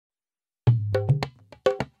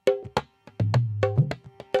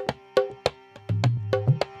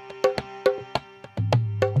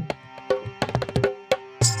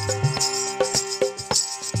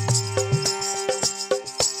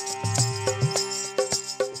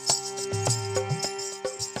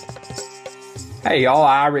Hey y'all,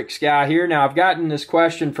 Irix Guy here. Now I've gotten this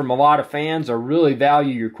question from a lot of fans. I really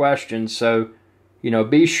value your questions, so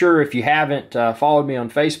be sure if you haven't followed me on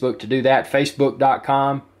Facebook to do that.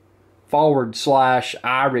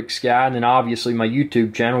 Facebook.com/Irix Guy, and then obviously my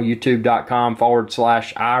YouTube channel,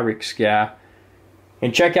 YouTube.com/Irix Guy.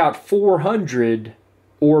 And check out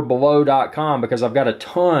 400orbelow.com because I've got a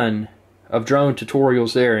ton of drone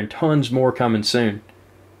tutorials there and tons more coming soon.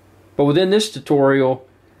 But within this tutorial,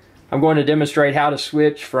 I'm going to demonstrate how to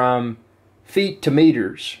switch from feet to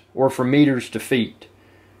meters, or from meters to feet.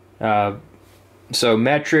 So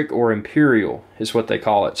metric or imperial is what they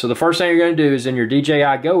call it. So the first thing you're going to do is in your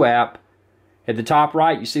DJI Go app, at the top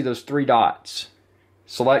right you see those three dots.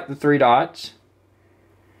 Select the three dots,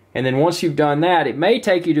 and then once you've done that, it may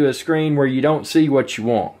take you to a screen where you don't see what you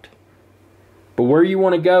want. But where you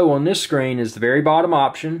want to go on this screen is the very bottom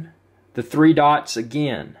option, the three dots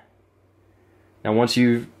again. Now once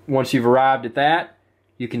you've arrived at that,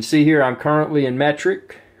 you can see here I'm currently in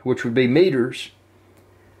metric, which would be meters.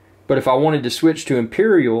 But if I wanted to switch to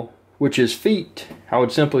imperial, which is feet, I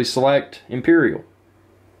would simply select imperial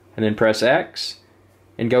and then press X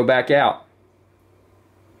and go back out.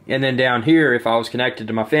 And then down here, if I was connected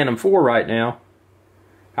to my Phantom 4 right now,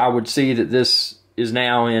 I would see that this is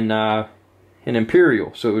now in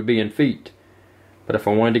imperial, so it would be in feet. But if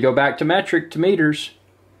I wanted to go back to metric, to meters,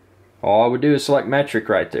 all I would do is select metric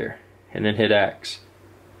right there and then hit X.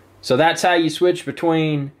 So that's how you switch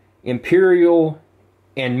between imperial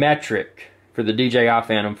and metric for the DJI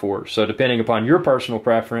Phantom 4. So depending upon your personal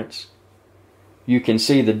preference, you can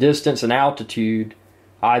see the distance and altitude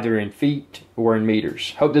either in feet or in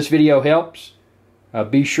meters. Hope this video helps.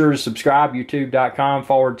 Be sure to subscribe,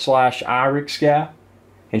 youtube.com/Irix Guy,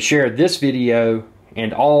 and share this video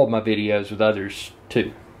and all of my videos with others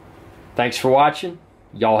too. Thanks for watching.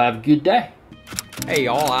 Y'all have a good day. Hey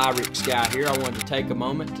y'all, Irix Guy here. I wanted to take a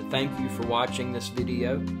moment to thank you for watching this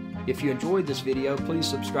video. If you enjoyed this video, please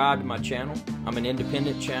subscribe to my channel. I'm an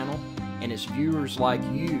independent channel, and it's viewers like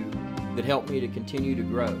you that help me to continue to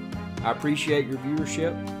grow. I appreciate your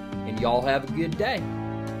viewership, and y'all have a good day.